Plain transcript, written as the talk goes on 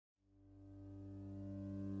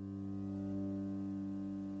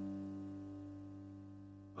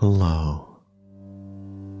Hello,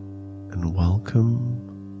 and welcome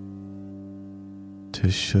to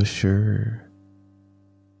Shusher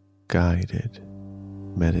Guided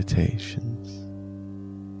Meditations.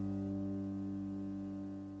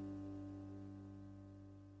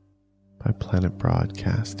 By Planet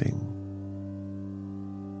Broadcasting.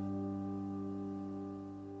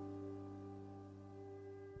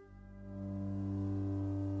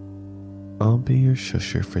 I'll be your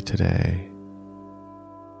shusher for today,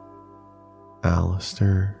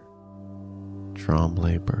 Alistair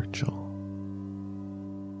Trombley Birchall.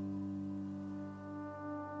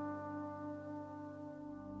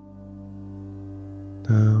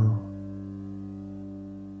 Now,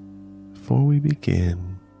 before we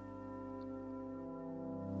begin,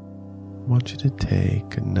 I want you to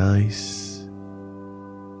take a nice,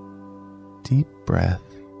 deep breath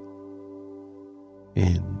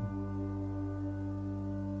in.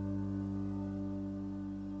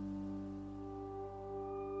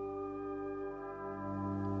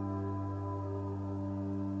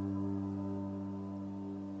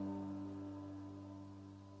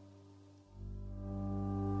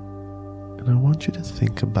 And I want you to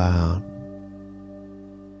think about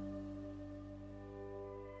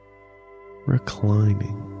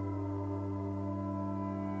reclining.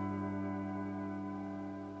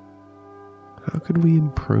 How could we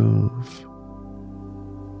improve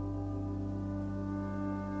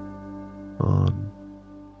on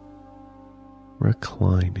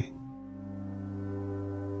reclining?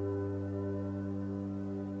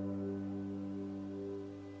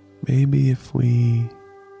 Maybe if we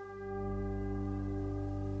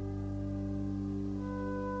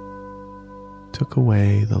took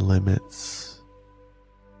away the limits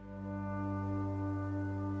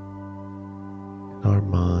in our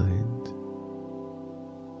mind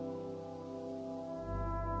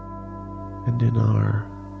and in our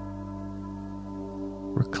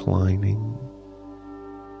reclining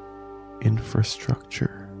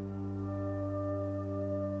infrastructure,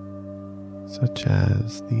 such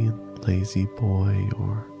as the lazy boy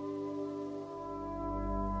or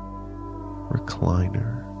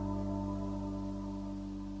recliner.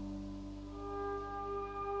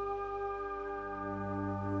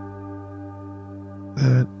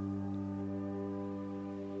 That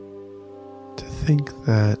to think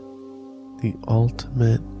that the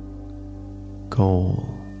ultimate goal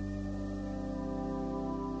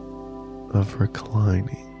of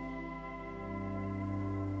reclining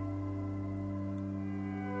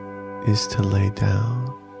is to lay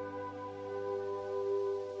down.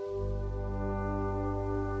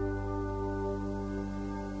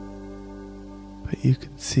 But you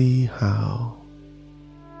can see how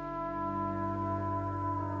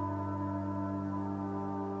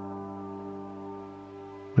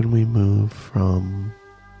when we move from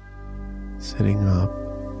sitting up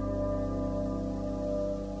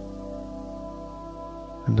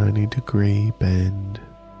a 90-degree bend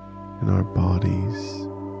in our bodies,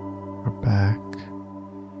 our back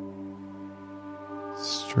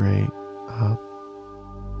straight up,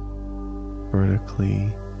 vertically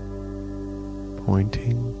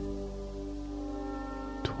pointing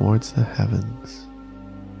towards the heavens,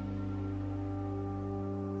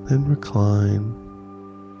 then recline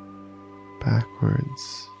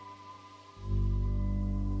backwards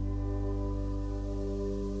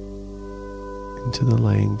into the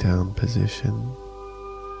laying down position.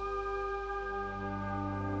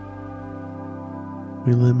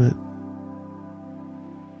 We limit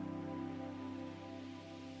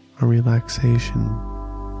our relaxation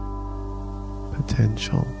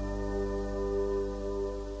potential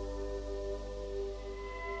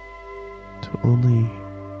to only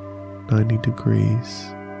 90 degrees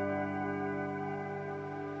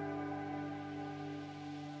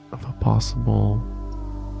of a possible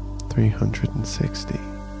 360.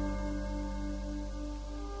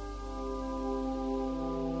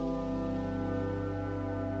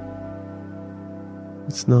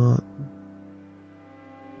 It's not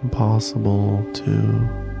impossible to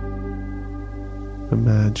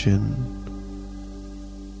imagine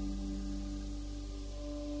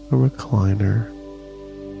a recliner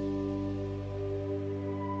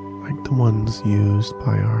like the ones used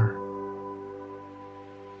by our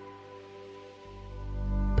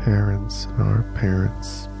parents and our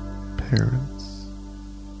parents' parents.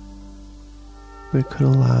 They could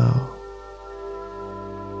allow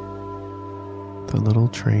the little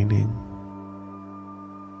training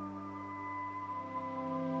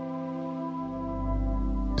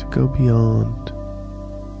to go beyond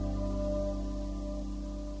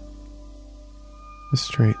the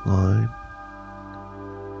straight line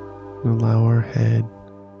and allow our head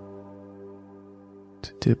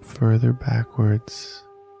dip further backwards.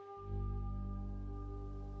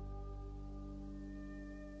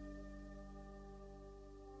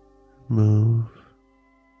 Move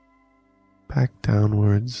back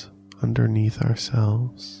downwards underneath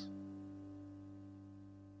ourselves.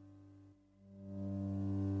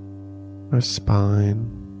 Our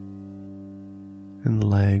spine and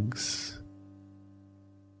legs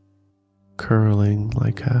curling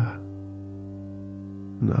like an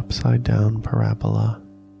upside down parabola.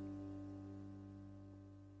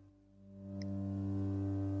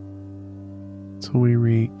 So we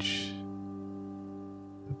reach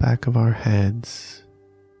the back of our heads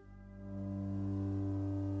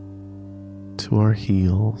to our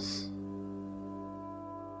heels.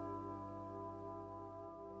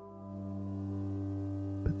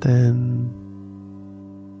 But then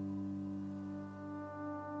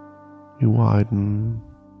we widen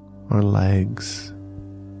our legs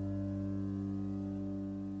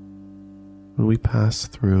when we pass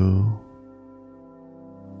through,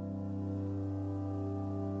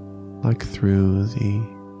 like through the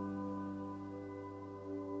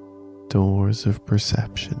doors of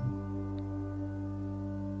perception.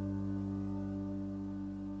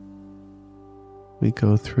 We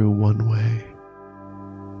go through one way,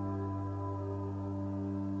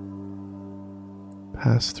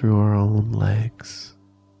 pass through our own legs,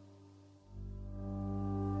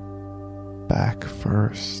 back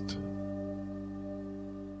first,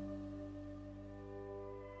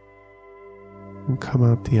 and come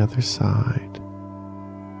out the other side,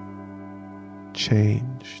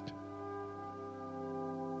 changed,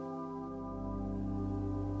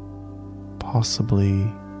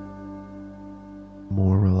 possibly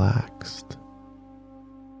more relaxed.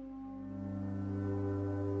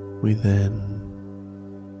 We then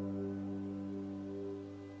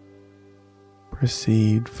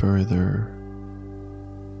proceed further,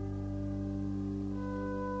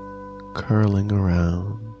 curling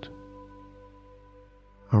around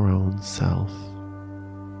our own self,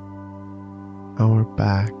 our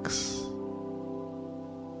backs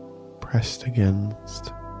pressed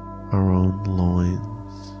against our own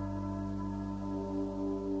loins,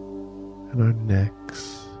 and our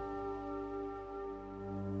necks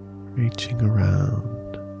reaching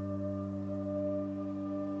around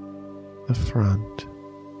the front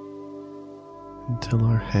until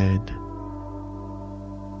our head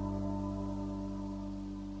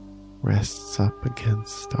rests up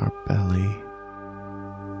against our belly.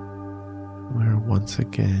 We're once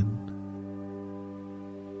again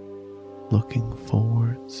looking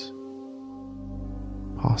forwards,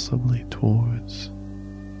 possibly towards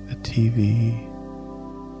the TV,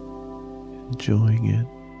 enjoying it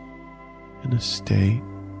in a state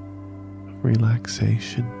of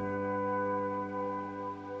relaxation.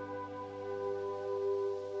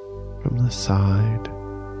 From the side,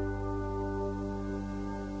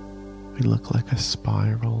 we look like a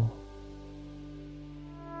spiral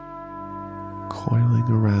coiling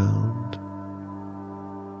around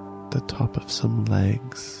the top of some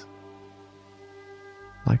legs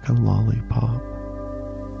like a lollipop.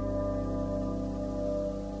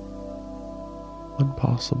 One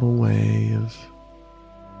possible way of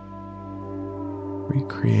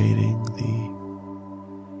recreating the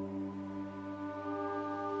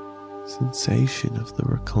sensation of the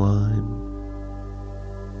recline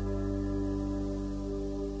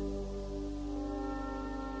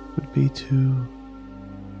would be to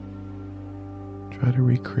try to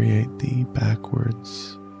recreate the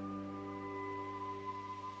backwards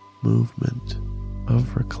movement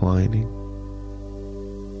of reclining,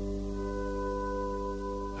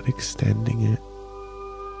 but extending it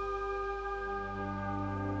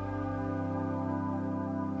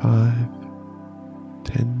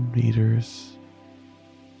 5-10 meters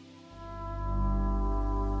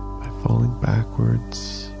by falling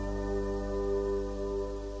backwards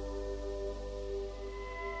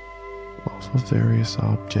off of various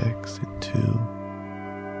objects into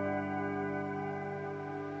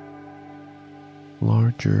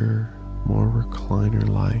larger, more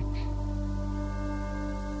recliner-like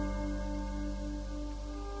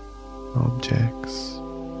objects,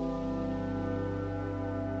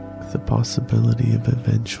 with the possibility of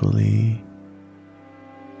eventually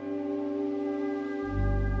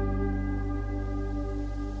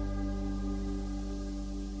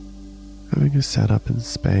having a setup in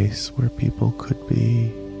space where people could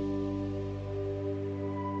be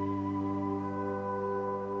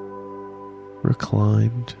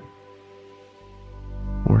reclined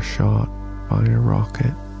or shot by a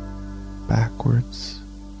rocket backwards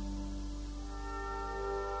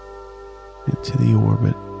into the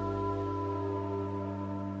orbit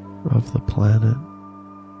of the planet,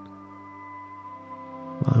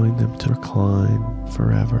 allowing them to recline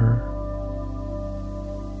forever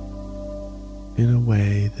in a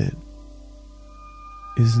way that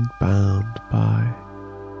isn't bound by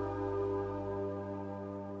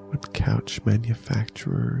what couch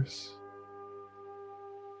manufacturers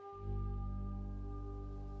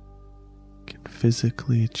can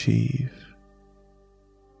physically achieve.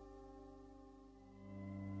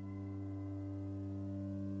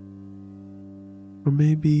 Or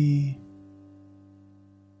maybe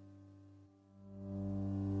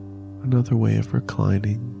another way of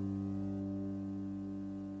reclining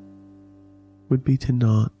would be to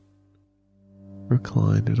not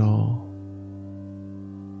recline at all,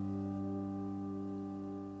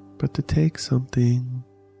 but to take something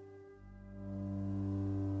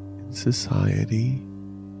in society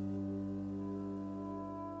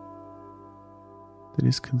that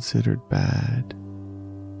is considered bad,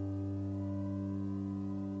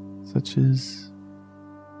 such as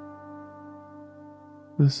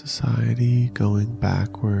the society going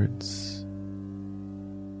backwards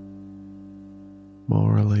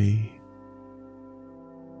morally,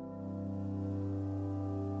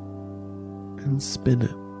 and spin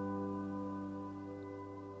it.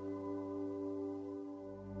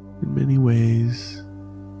 In many ways,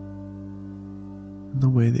 in the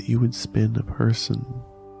way that you would spin a person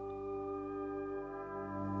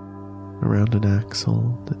around an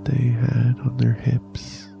axle that they had on their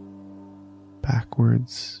hips,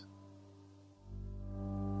 backwards,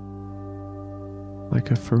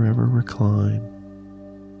 like a forever recline,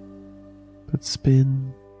 but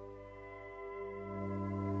spin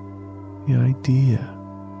the idea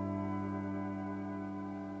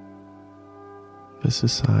of a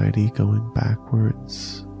society going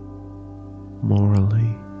backwards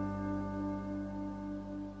morally.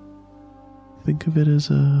 Think of it as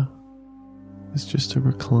just a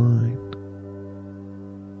recline.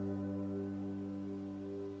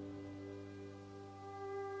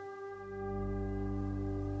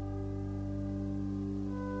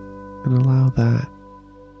 And allow that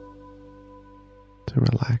to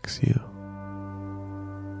relax you.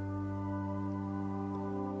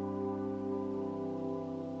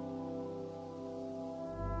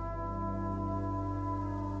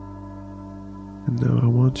 And now I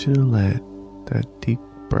want you to let that deep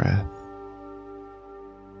breath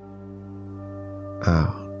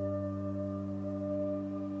out.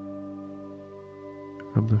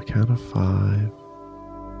 From the count of 5,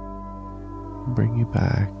 bring you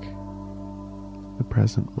back to the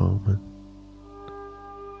present moment.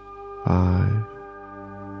 5.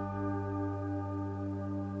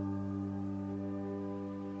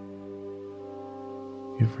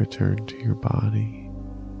 You've returned to your body.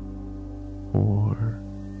 4.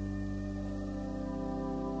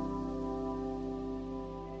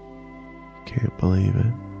 Can't believe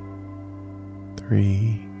it.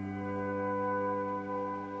 3.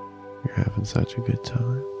 You're having such a good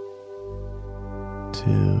time. 2.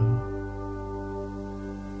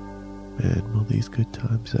 Man, will these good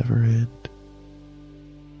times ever end?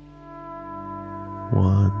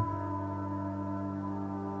 1.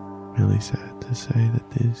 Really sad to say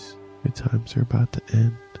that these good times are about to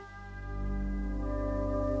end.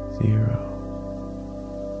 0.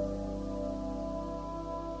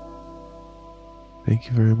 Thank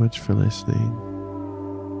you very much for listening.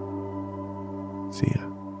 See ya.